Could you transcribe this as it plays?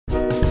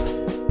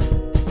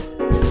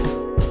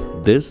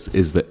This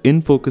is the In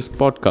Focus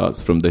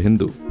podcast from The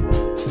Hindu.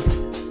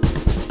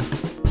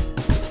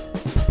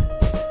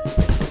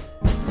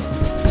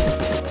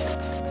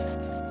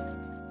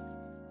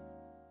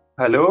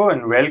 Hello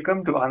and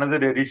welcome to another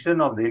edition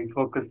of the In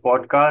Focus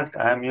podcast.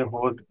 I am your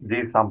host,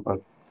 J.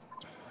 Sampath.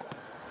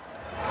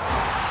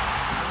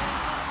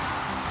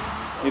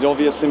 It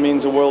obviously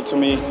means the world to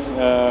me.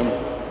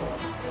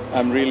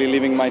 I'm really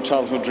living my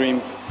childhood dream.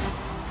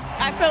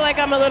 I feel like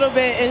I'm a little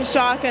bit in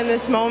shock in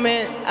this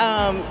moment.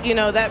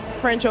 That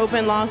French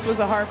Open loss was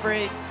a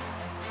heartbreak.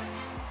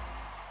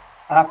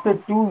 After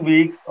 2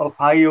 weeks of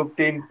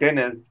high-octane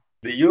tennis,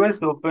 the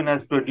US Open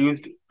has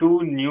produced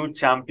two new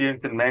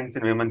champions in men's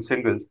and women's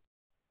singles.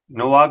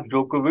 Novak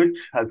Djokovic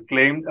has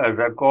claimed a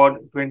record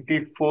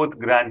 24th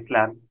Grand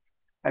Slam,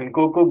 and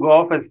Coco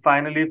Gauff has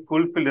finally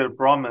fulfilled her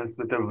promise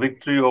with a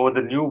victory over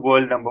the new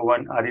world number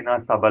one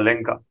Aryna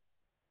Sabalenka.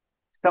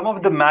 Some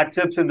of the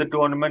matchups in the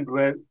tournament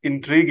were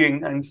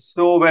intriguing, and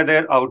so were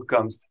their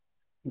outcomes.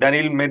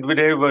 Daniil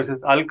Medvedev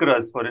versus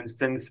Alcaraz, for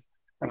instance,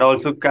 and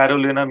also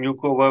Karolina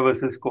Muchova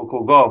versus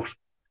Coco Gauff.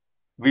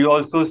 We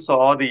also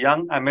saw the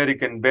young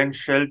American Ben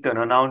Shelton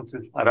announce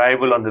his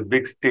arrival on the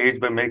big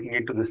stage by making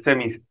it to the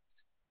semis.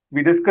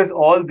 We discuss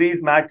all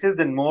these matches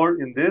and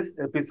more in this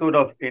episode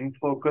of In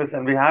Focus,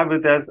 and we have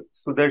with us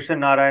Sudarshan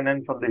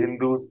Narayanan from the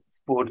Hindu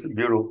Sports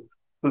Bureau.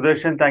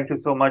 Sudarshan, thank you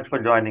so much for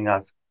joining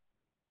us.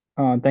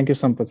 Thank you,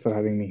 Sampath, for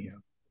having me here.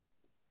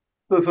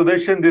 So,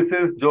 Sudarshan, this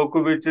is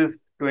Djokovic's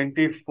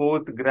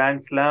 24th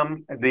Grand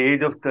Slam at the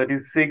age of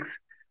 36,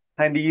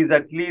 and he is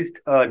at least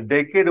a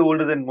decade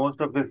older than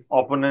most of his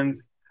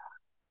opponents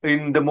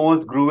in the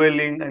most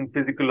grueling and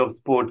physical of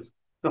sports.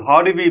 So,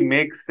 how do we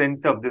make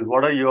sense of this?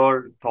 What are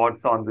your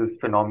thoughts on this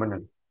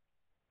phenomenon?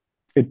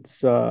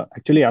 It's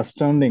actually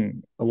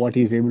astounding what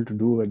he's able to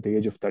do at the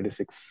age of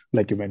 36,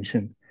 like you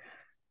mentioned.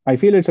 I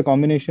feel it's a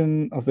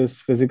combination of his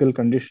physical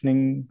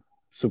conditioning,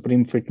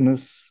 supreme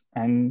fitness,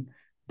 and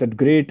that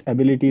great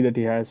ability that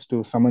he has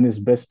to summon his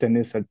best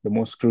tennis at the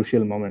most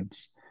crucial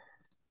moments.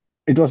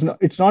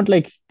 It's not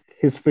like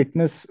his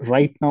fitness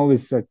right now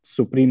is at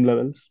supreme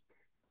levels.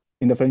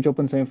 In the French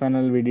Open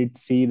semifinal, we did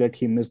see that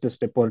he missed a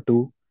step or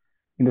two.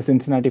 In the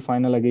Cincinnati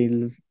final,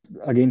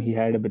 again he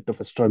had a bit of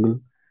a struggle.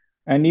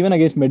 And even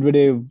against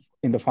Medvedev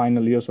in the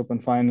final, US Open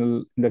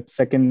final, in that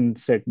second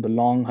set, the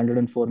long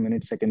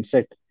 104-minute second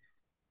set,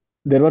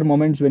 there were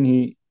moments when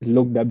he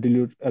looked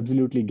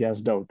absolutely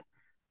gassed out.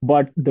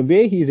 But the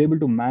way he is able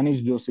to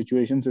manage those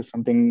situations is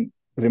something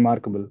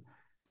remarkable.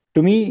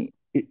 To me,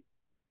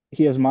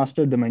 he has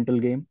mastered the mental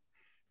game.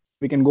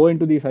 We can go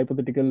into these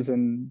hypotheticals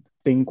and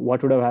think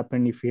what would have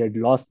happened if he had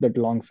lost that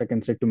long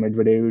second set to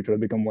Medvedev, it would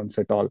have become one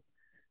set all.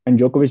 And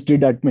Djokovic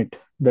did admit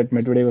that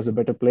Medvedev was a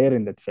better player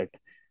in that set.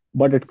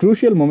 But at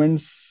crucial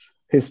moments,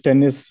 his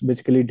tennis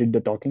basically did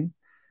the talking.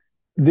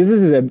 This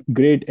is a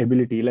great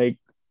ability. Like,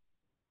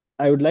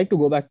 I would like to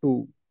go back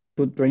to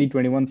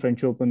 2021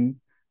 French Open,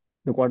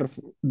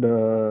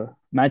 the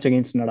match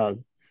against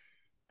Nadal.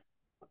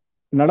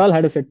 Nadal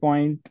had a set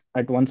point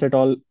at one set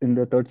all in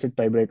the third set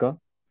tiebreaker.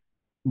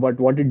 But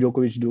what did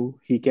Djokovic do?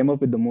 He came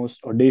up with the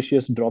most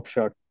audacious drop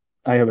shot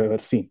I have ever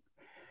seen.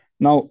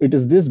 Now, it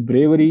is this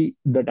bravery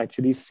that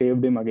actually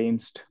saved him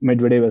against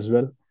Medvedev as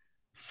well.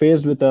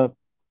 Faced with a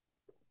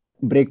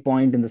break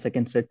point in the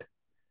second set,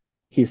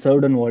 he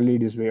served and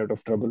volleyed his way out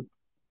of trouble.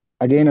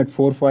 Again, at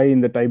 4-5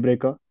 in the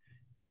tiebreaker,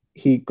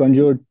 he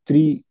conjured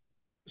three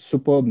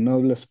superb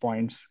nerveless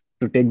points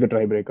to take the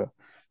tiebreaker.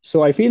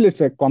 So I feel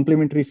it's a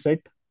complementary set.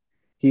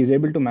 He is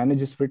able to manage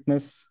his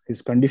fitness,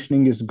 his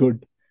conditioning is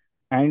good,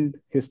 and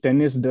his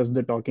tennis does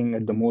the talking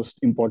at the most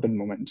important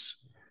moments.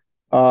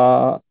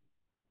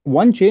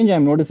 One change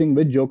I'm noticing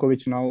with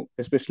Djokovic now,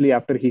 especially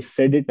after he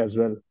said it as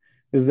well,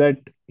 is that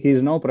he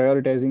is now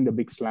prioritizing the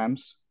big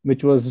slams,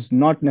 which was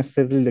not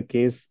necessarily the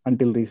case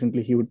until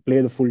recently. He would play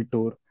the full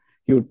tour,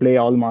 he would play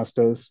all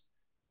masters,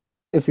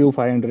 a few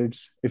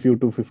 500s, a few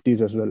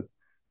 250s as well.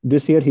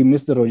 This year he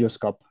missed the Rogers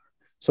Cup.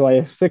 So I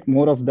expect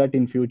more of that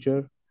in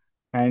future.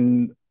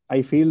 And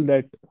I feel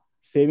that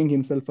saving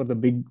himself for the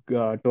big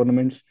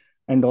tournaments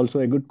and also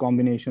a good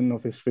combination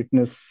of his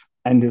fitness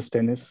and his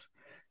tennis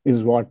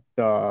is what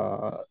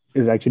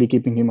is actually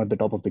keeping him at the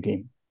top of the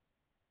game.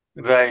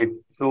 Right.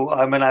 So,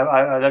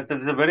 that's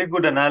a very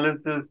good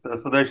analysis,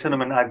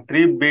 Sudarshan. I have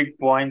three big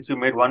points you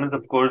made. One is,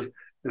 of course,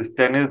 his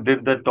tennis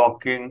did the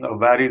talking,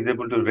 where he's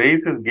able to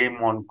raise his game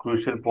on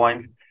crucial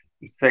points.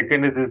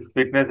 Second is his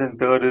fitness, and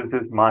third is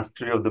his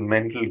mastery of the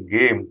mental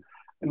game.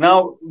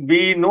 Now,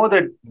 we know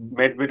that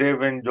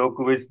Medvedev and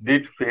Djokovic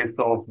did face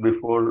off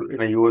before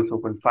in a US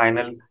Open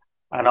final.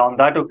 And on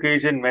that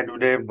occasion,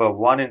 Medvedev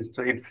won in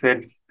straight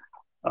sets.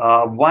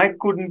 Why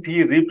couldn't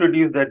he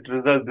reproduce that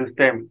result this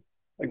time,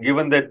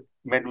 given that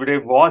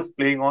Medvedev was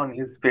playing on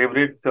his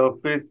favorite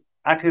surface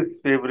at his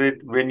favorite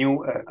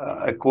venue,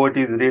 a court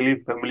he's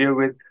really familiar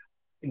with?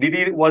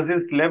 Was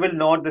his level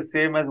not the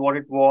same as what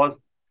it was,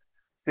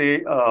 say,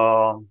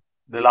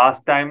 the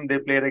last time they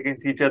played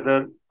against each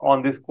other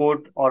on this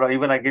court, or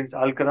even against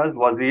Alcaraz?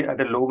 Was he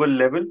at a lower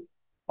level,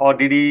 or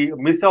did he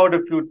miss out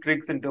a few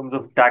tricks in terms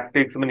of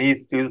tactics? I mean,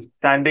 he's still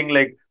standing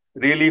like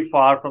really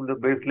far from the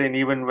baseline,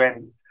 even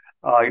when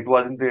it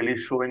wasn't really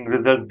showing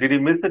results. Did he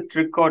miss a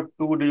trick or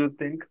two, do you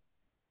think?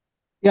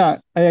 Yeah,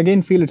 I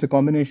again feel it's a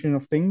combination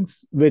of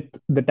things with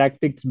the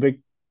tactics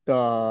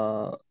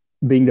uh,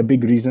 being the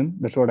big reason.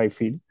 That's what I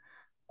feel.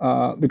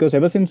 Because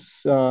ever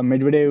since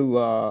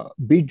Medvedev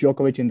beat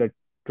Djokovic in the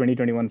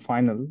 2021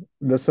 final,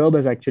 the Serb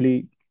has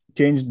actually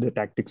changed the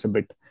tactics a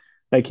bit.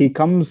 Like he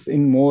comes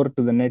in more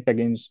to the net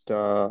against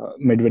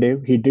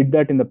Medvedev. He did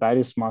that in the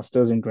Paris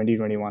Masters in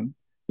 2021,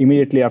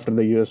 immediately after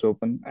the US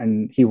Open,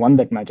 and he won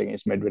that match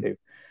against Medvedev.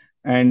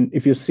 And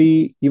if you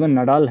see, even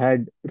Nadal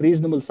had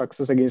reasonable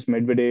success against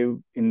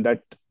Medvedev in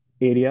that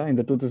area in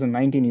the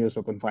 2019 US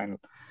Open final.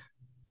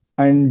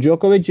 And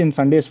Djokovic in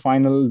Sunday's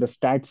final, the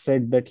stats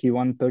said that he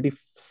won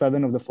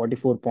 37 of the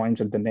 44 points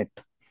at the net.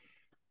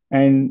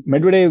 And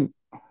Medvedev,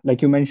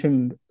 like you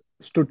mentioned,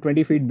 stood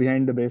 20 feet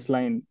behind the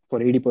baseline for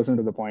 80%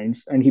 of the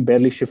points, and he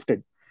barely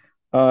shifted.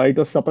 It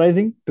was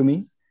surprising to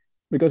me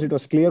because it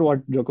was clear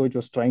what Djokovic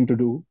was trying to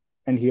do,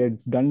 and he had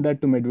done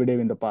that to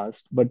Medvedev in the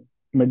past, but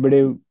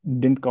Medvedev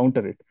didn't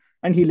counter it.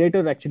 And he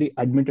later actually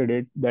admitted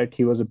it that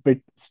he was a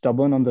bit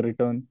stubborn on the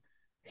return.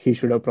 He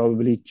should have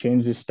probably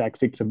changed his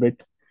tactics a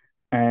bit,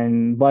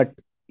 and but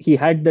he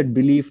had that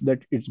belief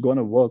that it's going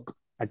to work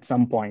at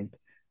some point.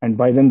 And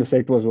by then the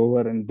set was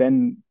over, and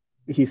then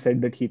he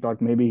said that he thought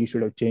maybe he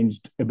should have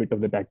changed a bit of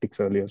the tactics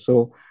earlier.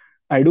 So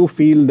I do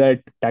feel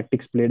that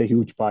tactics played a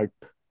huge part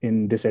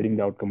in deciding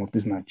the outcome of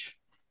this match.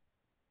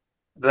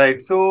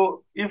 Right.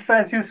 So, if,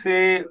 as you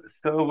say,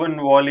 serve and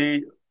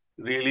volley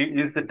really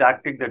is the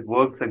tactic that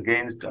works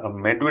against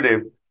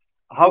Medvedev,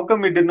 how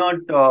come it did not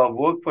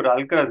work for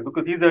Alcaraz?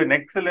 Because he's an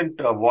excellent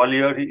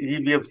volleyer.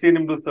 We have seen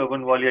him do serve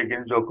and volley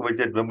against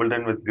Djokovic at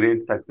Wimbledon with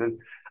great success.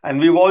 And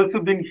we've also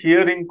been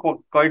hearing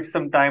quite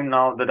some time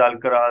now that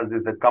Alcaraz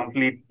is a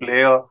complete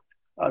player,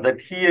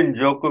 that he and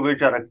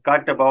Djokovic are a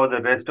cut above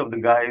the rest of the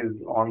guys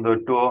on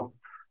the tour.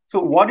 So,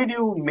 what did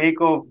you make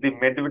of the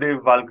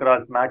Medvedev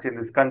Alcaraz match in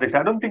this context?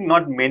 I don't think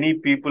not many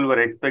people were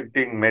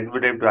expecting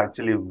Medvedev to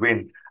actually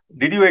win.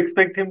 Did you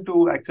expect him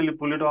to actually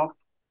pull it off?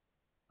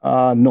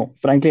 No,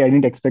 frankly, I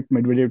didn't expect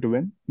Medvedev to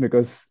win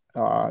because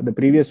the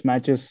previous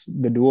matches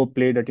the duo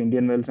played at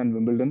Indian Wells and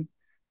Wimbledon,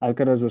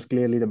 Alcaraz was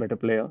clearly the better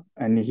player,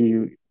 and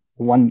he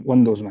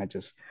won those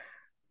matches.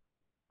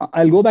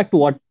 I'll go back to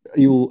what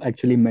you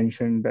actually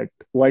mentioned, that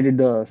why did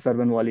the serve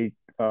and volley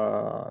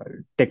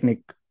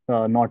technique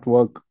not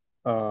work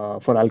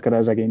for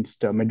Alcaraz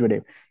against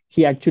Medvedev?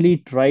 He actually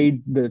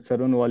tried the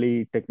serve and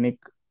volley technique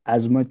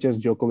as much as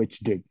Djokovic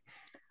did,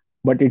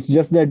 but it's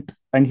just that,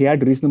 and he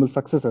had reasonable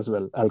success as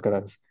well,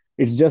 Alcaraz.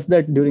 It's just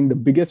that during the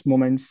biggest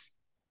moments,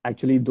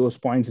 actually those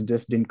points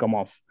just didn't come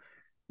off.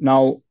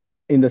 Now,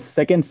 in the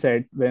second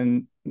set,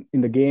 when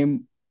in the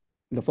game,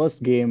 the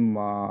first game,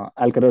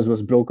 Alcaraz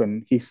was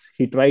broken.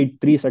 He tried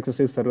three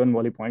successive serve and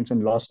volley points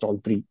and lost all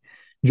three.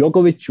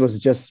 Djokovic was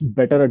just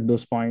better at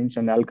those points,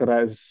 and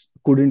Alcaraz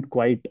couldn't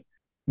quite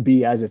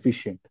be as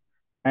efficient.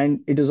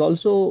 And it is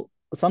also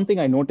something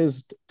I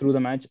noticed through the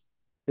match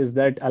is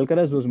that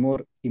Alcaraz was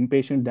more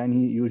impatient than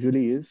he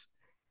usually is.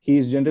 He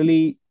is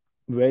generally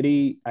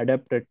very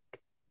adept at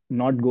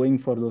not going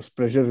for those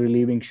pressure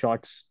relieving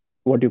shots,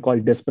 what you call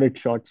desperate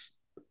shots.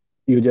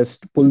 You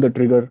just pull the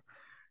trigger.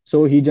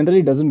 So he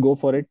generally doesn't go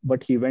for it,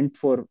 but he went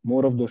for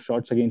more of those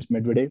shots against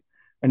Medvedev.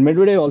 And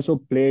Medvedev also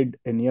played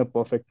a near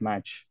perfect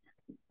match.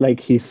 Like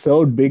he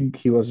served big.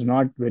 He was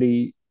not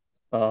very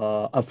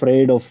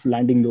afraid of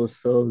landing those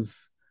serves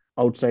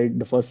outside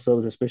the first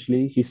serves,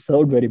 especially. He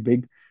served very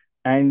big.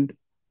 And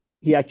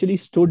he actually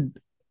stood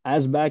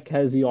as back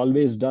as he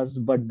always does,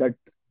 but that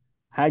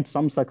had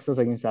some success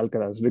against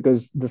Alcaraz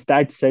because the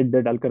stats said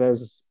that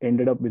Alcaraz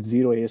ended up with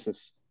zero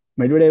aces.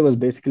 Medvedev was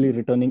basically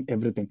returning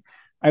everything.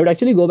 I would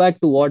actually go back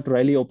to what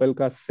Riley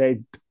Opelka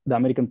said, the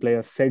American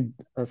player said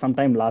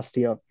sometime last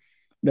year,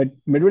 that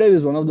Medvedev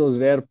is one of those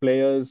rare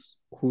players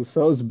who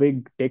serves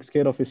big, takes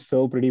care of his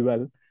serve pretty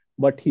well,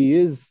 but he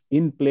is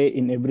in play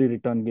in every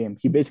return game.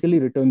 He basically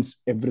returns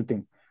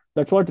everything.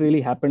 That's what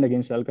really happened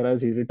against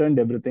Alcaraz. He returned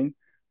everything.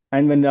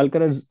 And when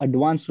Alcaraz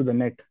advanced to the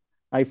net,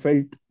 I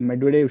felt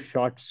Medvedev's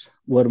shots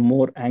were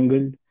more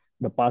angled.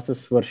 The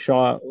passes were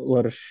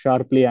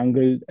sharply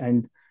angled,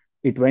 and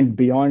it went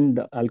beyond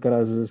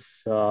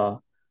Alcaraz's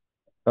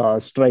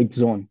strike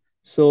zone.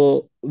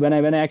 So when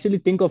I actually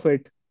think of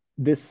it,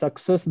 this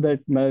success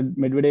that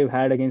Medvedev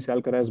had against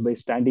Alcaraz by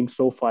standing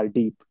so far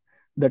deep,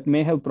 that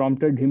may have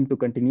prompted him to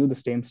continue the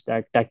same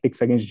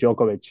tactics against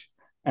Djokovic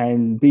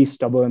and be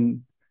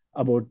stubborn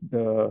about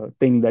the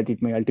thing that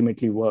it may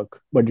ultimately work,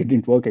 but it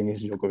didn't work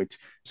against Djokovic.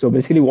 So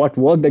basically, what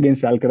worked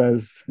against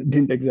Alcaraz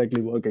didn't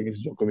exactly work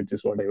against Djokovic,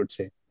 is what I would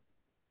say.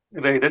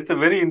 Right, that's a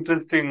very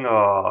interesting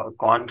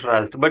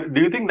contrast. But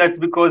do you think that's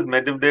because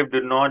Medvedev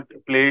did not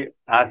play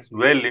as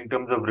well in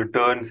terms of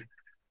returns,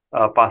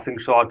 passing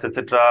shots,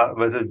 etc.,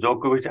 versus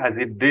Djokovic as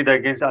he did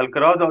against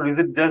Alcaraz, or is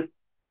it just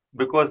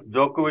because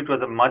Djokovic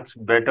was a much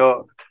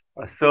better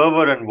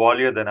server and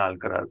volleyer than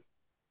Alcaraz?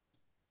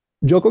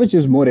 Djokovic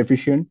is more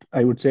efficient,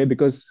 I would say,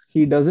 because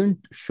he doesn't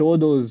show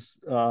those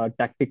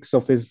tactics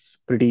of his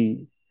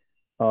pretty.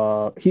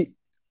 He,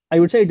 I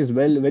would say, it is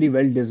very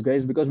well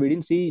disguised because we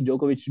didn't see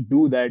Djokovic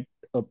do that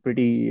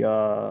pretty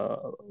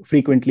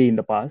frequently in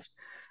the past,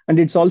 and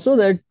it's also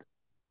that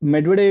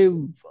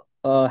Medvedev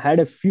had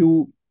a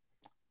few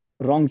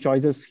wrong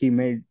choices he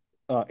made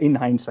in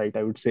hindsight,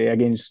 I would say,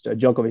 against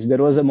Djokovic.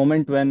 There was a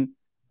moment when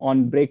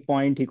on break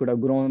point he could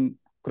have grown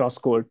cross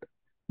court,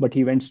 but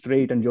he went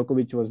straight and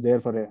Djokovic was there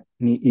for an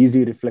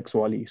easy reflex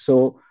volley.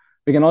 So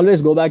we can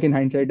always go back in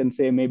hindsight and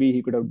say maybe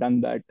he could have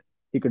done that.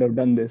 He could have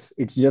done this.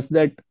 It's just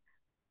that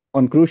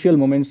on crucial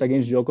moments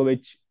against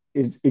Djokovic,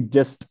 it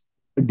just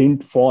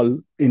didn't fall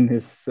in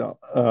his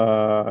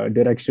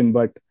direction.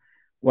 But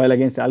while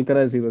against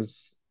Alcaraz, he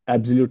was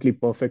absolutely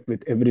perfect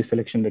with every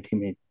selection that he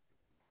made.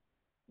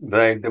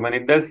 Right. I mean,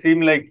 it does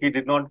seem like he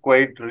did not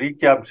quite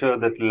recapture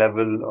that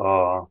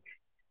level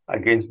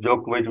against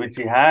Djokovic, which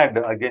he had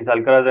against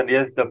Alcaraz. And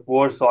yes, the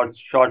poor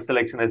shot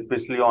selection,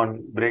 especially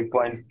on break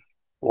points,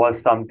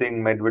 was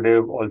something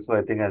Medvedev also,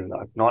 I think, has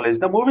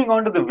acknowledged. Now, moving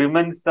on to the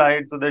women's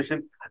side,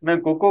 Sudarshan. Now,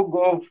 Coco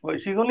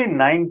Gauff, she's only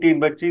 19,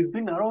 but she's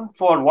been around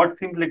for what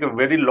seems like a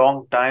very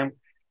long time.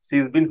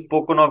 She's been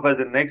spoken of as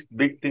the next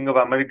big thing of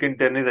American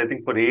tennis, I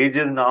think, for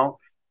ages now.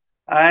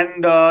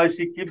 And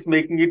she keeps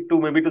making it to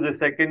maybe to the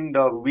second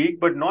week,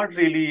 but not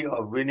really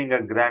winning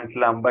a Grand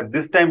Slam. But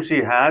this time she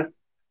has.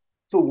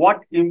 So, what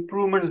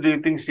improvements do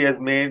you think she has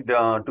made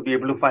to be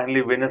able to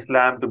finally win a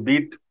slam to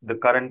beat the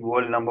current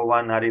world number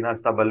one,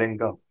 Aryna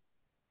Sabalenka?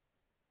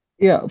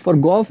 Yeah, for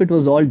Goff, it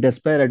was all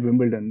despair at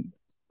Wimbledon.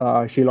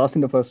 She lost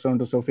in the first round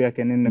to Sofia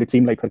Kenin, and it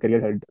seemed like her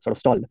career had sort of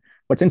stalled.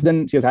 But since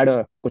then, she has had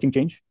a coaching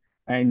change,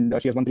 and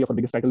she has won three of her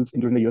biggest titles,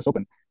 including the US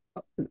Open.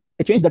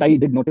 A change that I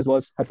did notice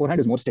was her forehand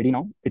is more steady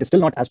now. It is still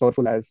not as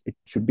powerful as it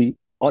should be,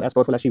 or as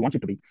powerful as she wants it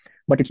to be,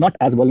 but it's not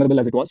as vulnerable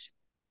as it was.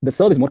 The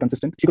serve is more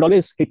consistent. She could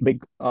always hit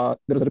big. There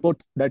was a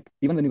report that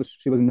even when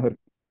she was in her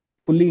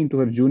fully into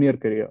her junior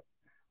career,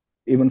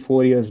 even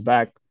 4 years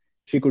back,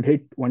 she could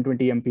hit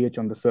 120 mph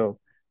on the serve.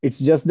 It's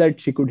just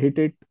that she could hit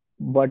it,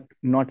 but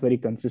not very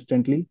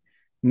consistently.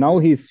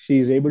 Now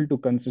she's able to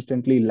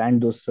consistently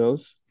land those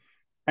serves,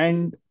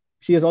 and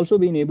she has also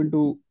been able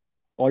to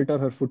alter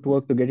her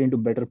footwork to get into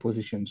better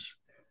positions.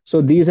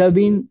 So these have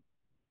been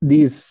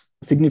these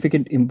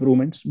significant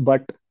improvements,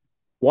 but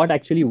what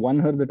actually won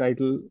her the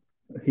title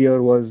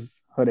here was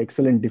her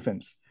excellent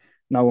defense.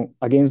 Now,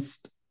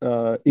 against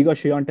Iga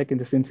Swiatek in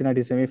the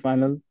Cincinnati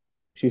semifinal,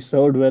 she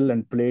served well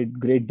and played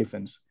great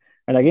defense.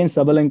 And against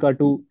Sabalenka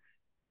too,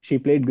 she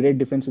played great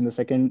defense in the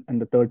second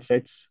and the third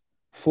sets,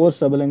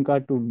 forced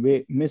Sabalenka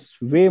to miss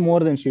way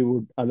more than she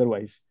would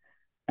otherwise.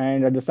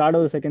 And at the start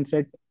of the second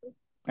set,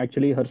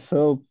 actually her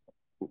serve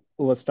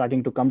was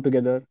starting to come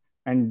together,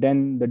 and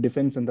then the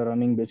defense and the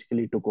running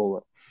basically took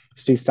over.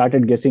 She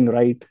started guessing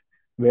right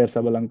where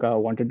Sabalenka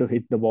wanted to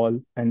hit the ball,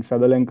 and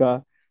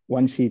Sabalenka,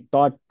 once she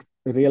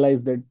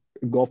realized that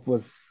Goff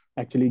was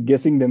actually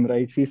guessing them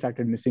right, she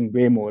started missing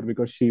way more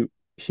because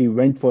she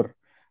went for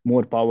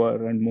more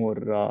power and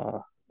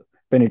more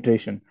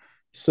penetration.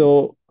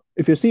 So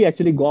if you see,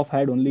 actually Goff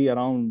had only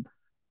around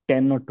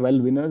 10 or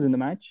 12 winners in the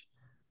match,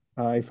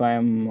 if I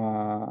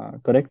am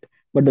correct.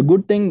 But the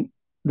good thing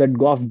that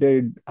Goff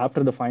did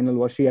after the final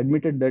was she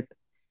admitted that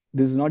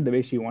this is not the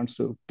way she wants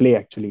to play,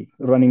 actually,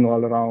 running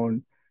all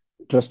around,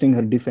 trusting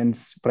her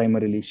defense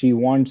primarily. She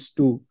wants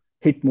to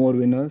hit more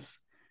winners.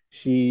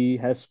 She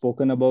has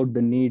spoken about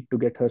the need to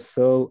get her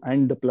serve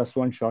and the plus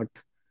one shot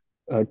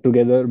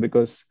together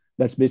because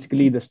that's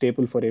basically the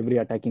staple for every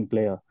attacking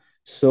player.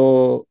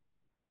 So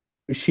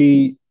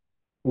she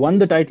won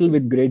the title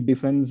with great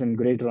defense and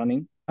great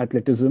running,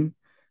 athleticism,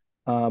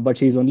 but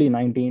she's only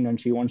 19 and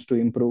she wants to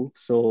improve.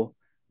 So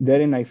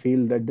therein, I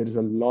feel that there is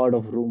a lot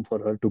of room for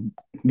her to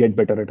get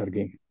better at her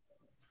game.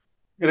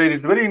 Right,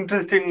 it's very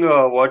interesting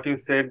what you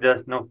said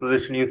just now,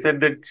 Position. You said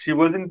that she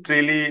wasn't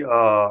really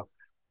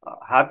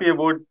happy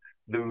about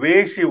the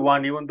way she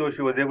won, even though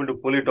she was able to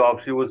pull it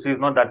off. She's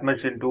not that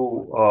much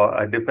into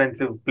a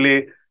defensive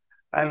play.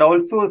 And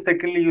also,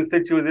 secondly, you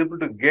said she was able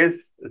to guess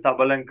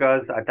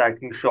Sabalenka's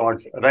attacking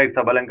shots. Right,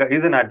 Sabalenka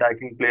is an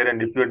attacking player,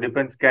 and if your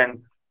defense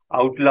can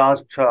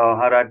outlast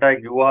her attack,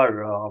 you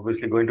are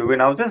obviously going to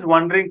win. I was just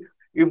wondering,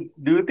 if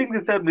do you think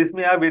this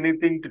may have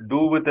anything to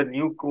do with the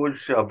new coach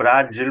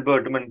Brad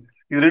Gilbert? I mean,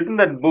 he's written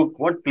that book,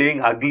 "What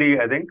Playing Ugly."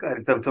 I think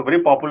it's a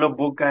very popular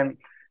book, and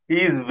he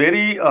is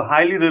very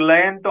highly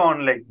reliant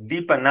on like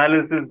deep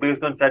analysis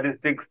based on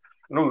statistics.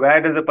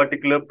 Where does a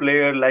particular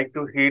player like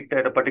to hit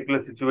at a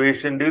particular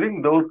situation? Do you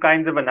think those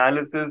kinds of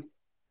analysis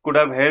could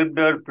have helped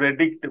her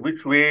predict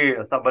which way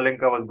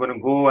Sabalenka was going to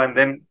go and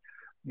then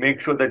make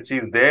sure that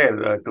she's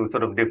there to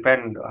sort of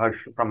defend her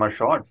from her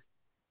shots?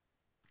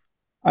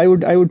 I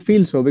would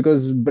feel so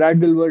because Brad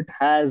Gilbert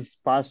has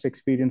past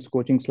experience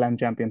coaching Slam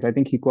champions. I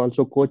think he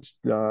also coached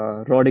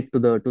Roddick to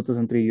the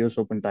 2003 US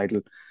Open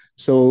title.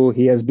 So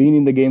he has been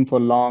in the game for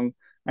long.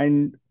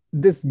 And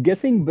this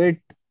guessing bit,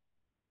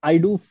 I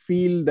do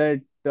feel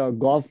that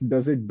Goff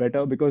does it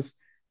better because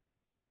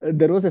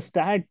there was a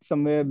stat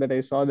somewhere that I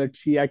saw that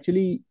she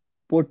actually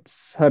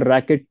puts her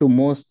racket to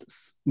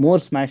more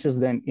smashes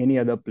than any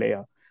other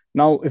player.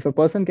 Now, if a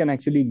person can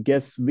actually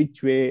guess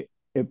which way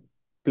a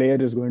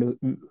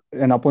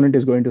an opponent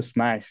is going to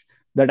smash,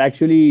 that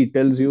actually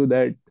tells you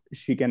that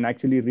she can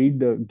actually read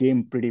the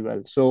game pretty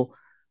well. So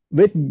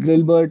with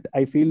Gilbert,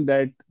 I feel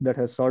that that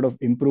has sort of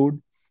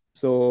improved.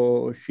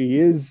 So she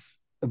is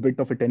a bit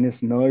of a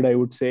tennis nerd, I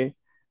would say,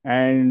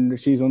 and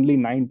she's only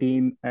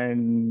 19,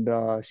 and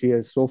she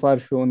has so far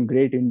shown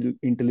great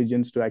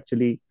intelligence to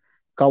actually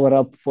cover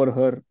up for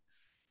her,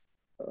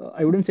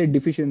 I wouldn't say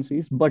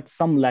deficiencies, but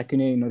some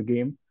lacunae in her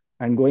game.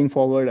 And going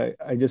forward,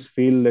 I just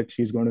feel that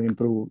she's going to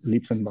improve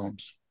leaps and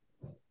bounds.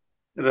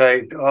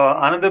 Right.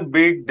 Another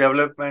big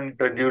development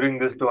during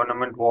this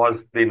tournament was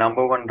the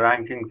number one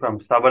ranking from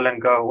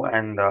Sabalenka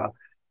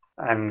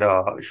and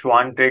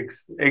Swiatek's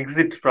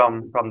exit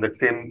from that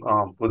same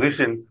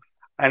position.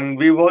 And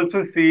we've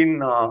also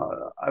seen,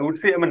 I would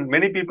say, I mean,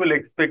 many people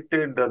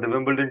expected the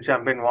Wimbledon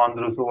champion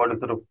Vondrousova to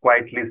sort of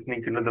quietly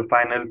sneak into the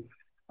final.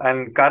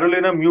 And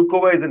Karolina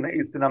Muchova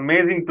is an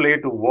amazing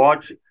player to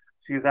watch.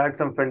 She's had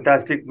some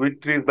fantastic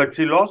victories, but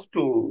she lost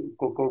to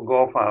Coco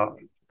Gauff,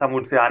 some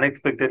would say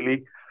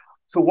unexpectedly.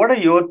 So, what are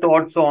your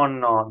thoughts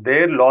on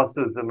their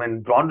losses? I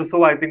mean,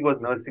 Vondrousova, I think,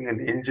 was nursing an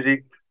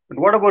injury. But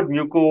what about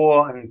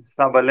Muchova and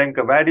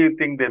Sabalenka? Where do you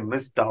think they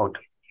missed out?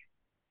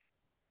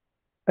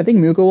 I think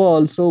Mukova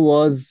also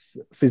was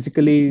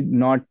physically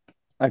not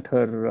at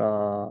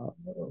her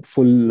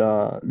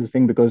full this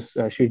thing, because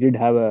she did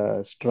have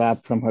a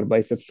strap from her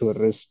biceps to her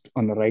wrist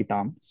on the right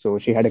arm, so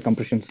she had a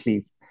compression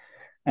sleeve.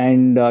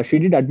 And she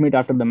did admit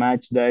after the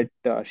match that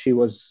she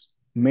was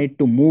made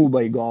to move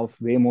by Goff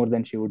way more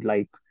than she would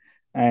like,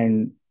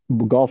 and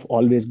Goff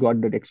always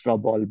got that extra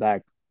ball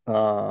back,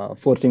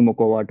 forcing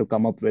Mukova to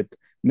come up with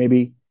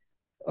maybe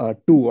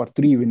two or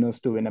three winners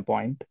to win a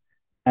point.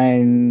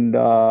 And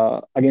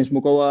against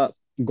Mukova,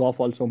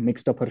 Goff also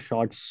mixed up her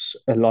shots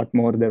a lot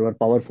more. There were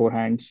power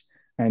forehands,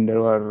 and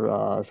there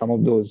were some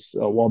of those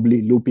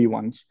wobbly, loopy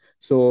ones.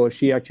 So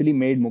she actually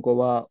made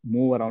Mukova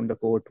move around the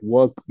court,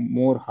 work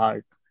more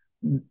hard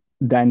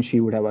than she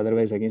would have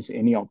otherwise against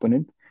any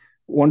opponent.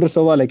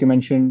 Wondrosova, like you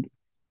mentioned,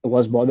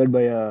 was bothered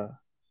by a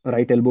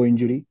right elbow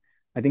injury.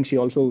 I think she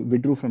also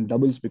withdrew from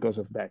doubles because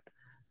of that.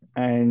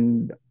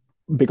 And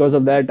because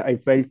of that, I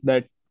felt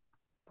that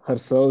her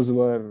serves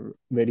were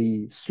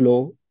very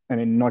slow. I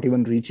mean, not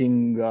even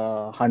reaching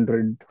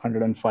 100,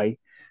 105.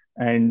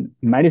 And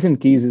Madison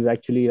Keys is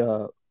actually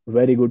a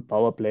very good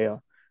power player.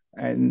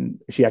 And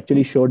she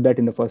actually showed that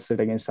in the first set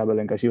against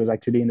Sabalenka. She was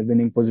actually in the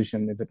winning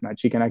position in that match.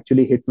 She can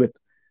actually hit with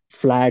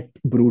flat,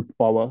 brute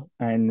power,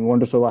 and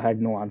Vondrousova had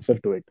no answer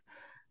to it.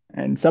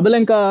 And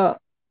Sabalenka,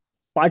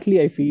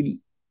 partly, I feel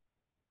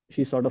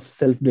she sort of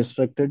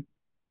self-destructed.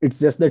 It's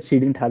just that she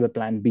didn't have a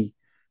plan B.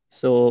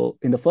 So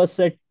in the first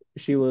set,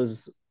 she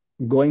was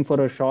going for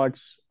her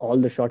shots, all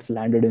the shots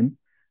landed in.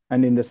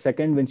 And in the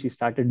second, when she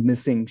started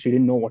missing, she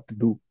didn't know what to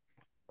do.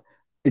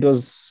 It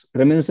was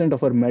reminiscent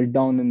of her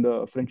meltdown in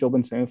the French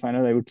Open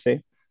semifinal, I would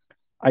say.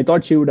 I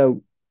thought she would have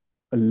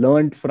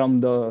learned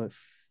from the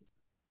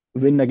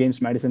win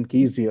against Madison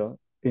Keys here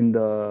in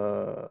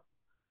the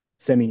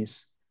semis,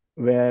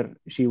 where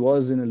she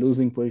was in a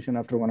losing position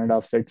after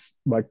 1.5 sets,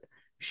 but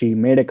she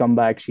made a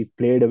comeback. She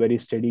played a very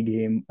steady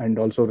game and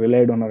also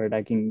relied on her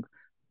attacking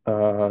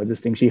this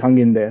thing. She hung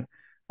in there.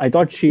 I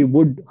thought she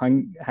would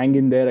hang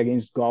in there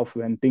against Goff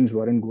when things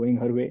weren't going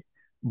her way,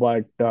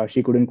 but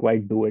she couldn't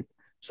quite do it.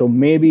 So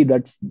maybe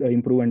that's the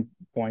improvement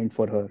point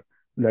for her,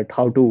 that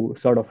how to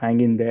sort of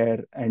hang in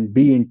there and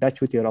be in touch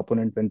with your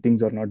opponent when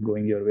things are not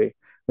going your way,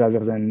 rather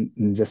than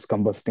just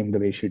combusting the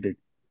way she did.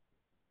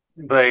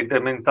 Right. I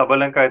mean,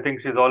 Sabalenka, I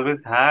think she's always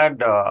had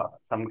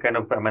some kind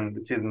of, I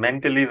mean, she's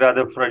mentally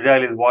rather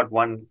fragile, is what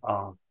one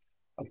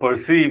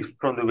perceives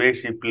from the way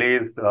she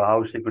plays,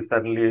 how she could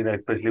certainly,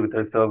 especially with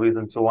her service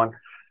and so on.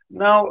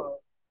 Now,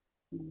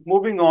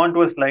 moving on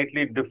to a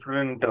slightly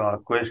different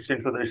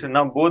question. So,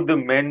 now both the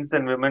men's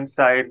and women's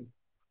side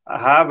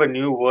have a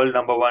new world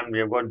number one. We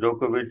have got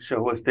Djokovic,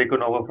 who has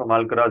taken over from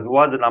Alcaraz, who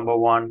was the number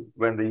one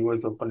when the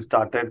US Open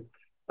started.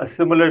 A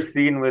similar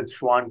scene with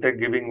Swiatek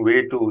giving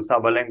way to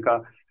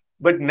Sabalenka.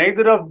 But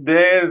neither of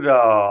their,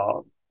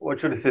 what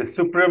should I say,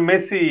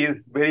 supremacy is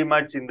very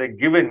much in the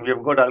given. We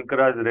have got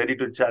Alcaraz ready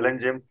to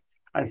challenge him.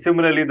 And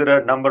similarly, there are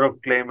a number of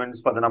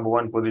claimants for the number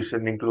one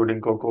position,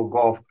 including Coco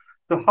Gauff.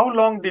 So, how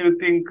long do you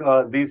think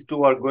these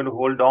two are going to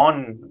hold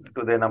on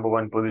to their number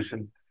one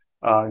position,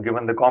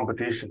 given the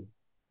competition?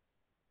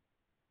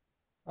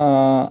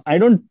 I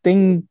don't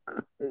think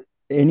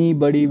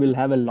anybody will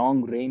have a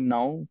long reign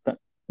now,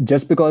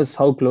 just because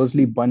how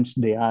closely bunched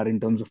they are in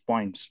terms of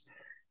points.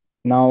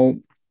 Now,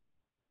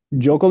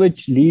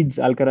 Djokovic leads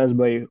Alcaraz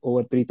by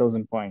over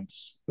 3,000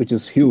 points, which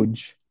is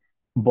huge.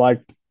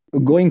 But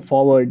going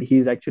forward,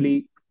 he's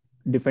actually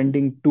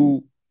defending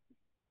two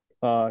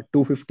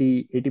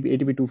 250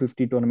 ATP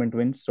 250 tournament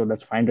wins, so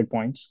that's 500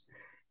 points.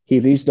 He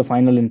reached the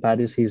final in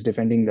Paris. He's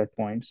defending that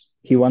points.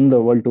 He won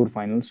the World Tour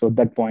final, so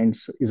that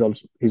points is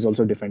also he's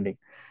also defending.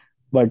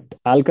 But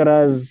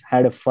Alcaraz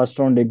had a first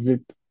round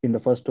exit in the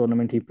first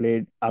tournament he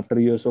played after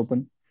US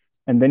Open.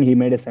 and then he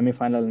made a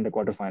semi-final and a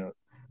quarterfinal,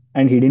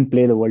 and he didn't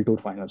play the World Tour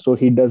final. So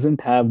he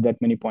doesn't have that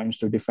many points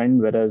to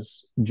defend,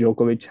 whereas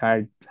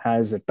Djokovic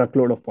has a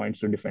truckload of points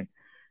to defend.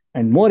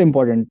 And more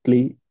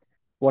importantly,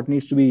 what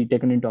needs to be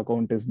taken into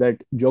account is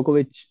that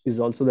Djokovic is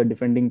also the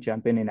defending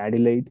champion in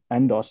Adelaide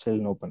and the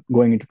Australian Open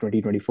going into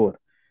 2024.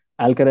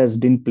 Alcaraz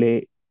didn't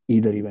play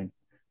either event.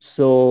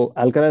 So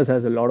Alcaraz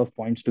has a lot of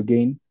points to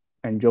gain,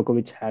 and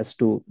Djokovic has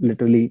to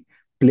literally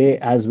play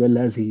as well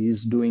as he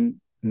is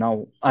doing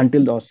now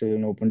until the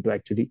Australian Open to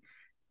actually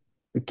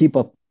keep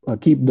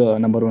the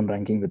number one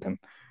ranking with him.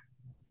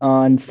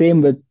 And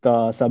same with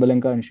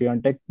Sabalenka and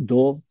Swiatek,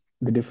 though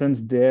the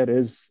difference there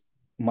is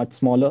much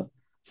smaller.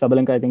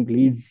 Sabalenka, I think,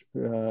 leads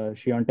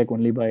Swiatek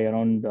only by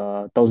around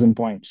 1,000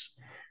 points.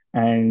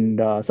 And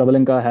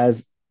Sabalenka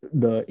has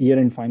the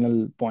year-end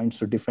final points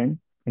to defend,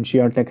 and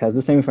Swiatek has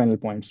the semi-final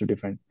points to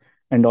defend,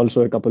 and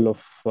also a couple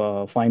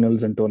of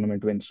finals and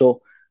tournament wins.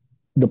 So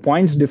the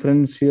points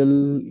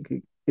differential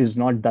is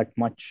not that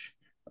much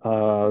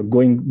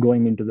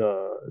going into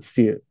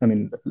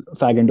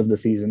fag end of the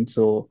season.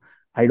 So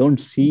I don't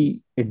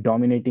see a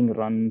dominating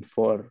run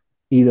for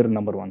either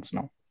number ones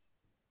now.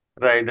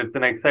 Right, it's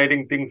an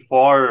exciting thing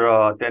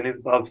for tennis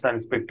buffs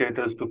and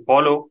spectators to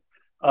follow.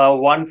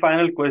 One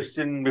final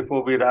question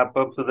before we wrap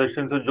up,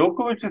 Sudarshan. So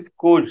Djokovic's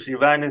coach,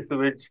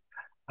 Ivanisevic,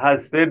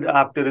 has said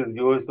after his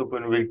US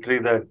Open victory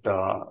that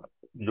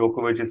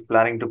Djokovic is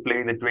planning to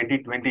play in the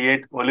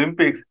 2028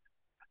 Olympics.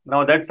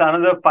 Now that's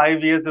another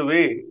 5 years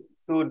away.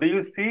 So do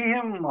you see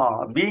him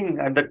being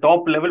at the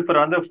top level for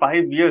another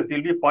 5 years?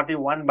 He'll be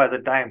 41 by the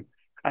time.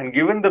 And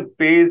given the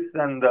pace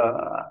and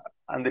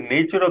the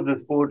nature of the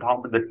sport,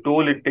 how the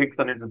toll it takes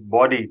on its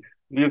body,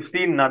 we've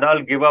seen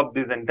Nadal give up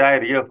this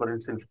entire year, for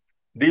instance.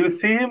 Do you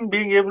see him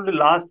being able to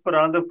last for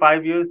another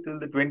 5 years till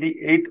the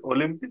 28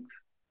 Olympics?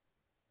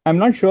 I'm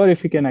not sure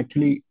if he can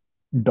actually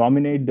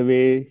dominate the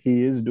way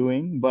he is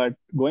doing, but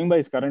going by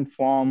his current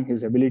form,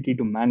 his ability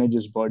to manage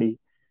his body,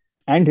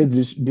 and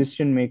his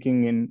decision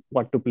making in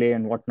what to play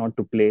and what not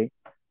to play,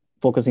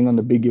 focusing on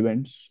the big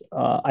events,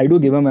 I do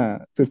give him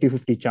a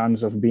 50-50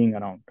 chance of being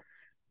around.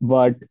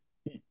 But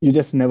you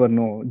just never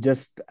know.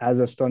 Just as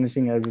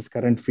astonishing as his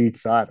current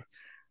feats are,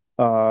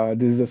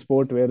 this is a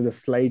sport where the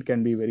slide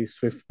can be very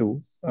swift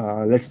too.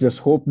 Let's just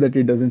hope that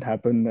it doesn't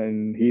happen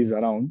and he's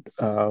around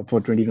for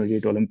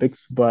 2028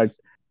 Olympics. But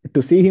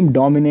to see him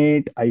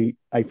dominate,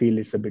 I feel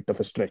it's a bit of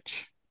a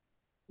stretch.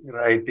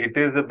 Right, it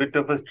is a bit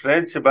of a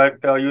stretch, but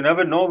you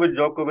never know with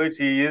Djokovic.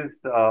 He is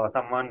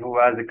someone who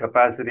has the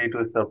capacity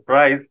to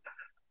surprise.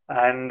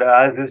 And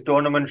as this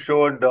tournament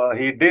showed,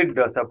 he did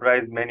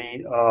surprise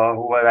many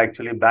who were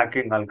actually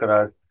backing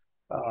Alcaraz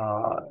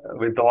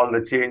with all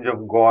the change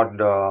of God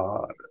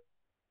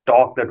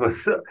talk that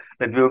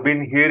we've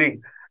been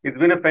hearing. It's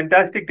been a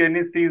fantastic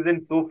tennis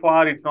season so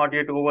far. It's not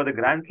yet over. The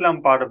Grand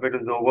Slam part of it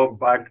is over,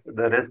 but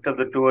the rest of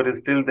the tour is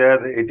still there.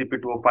 The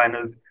ATP Tour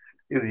Finals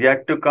is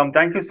yet to come.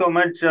 Thank you so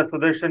much,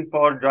 Sudarshan,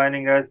 for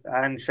joining us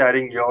and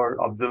sharing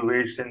your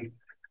observations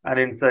and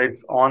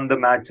insights on the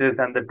matches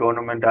and the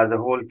tournament as a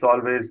whole. It's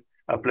always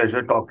a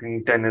pleasure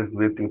talking tennis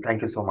with you.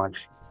 Thank you so much.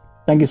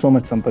 Thank you so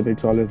much, Sampath.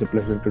 It's always a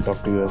pleasure to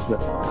talk to you as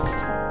well.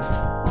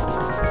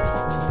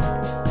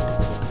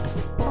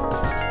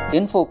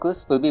 In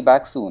Focus will be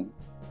back soon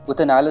with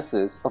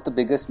analysis of the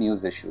biggest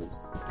news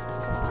issues.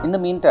 In the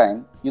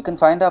meantime, you can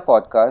find our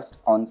podcast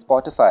on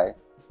Spotify,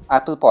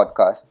 Apple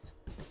Podcasts,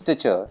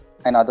 Stitcher,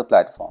 and other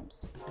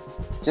platforms.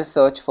 Just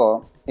search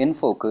for In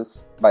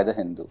Focus by The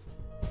Hindu.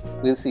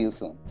 We'll see you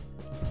soon.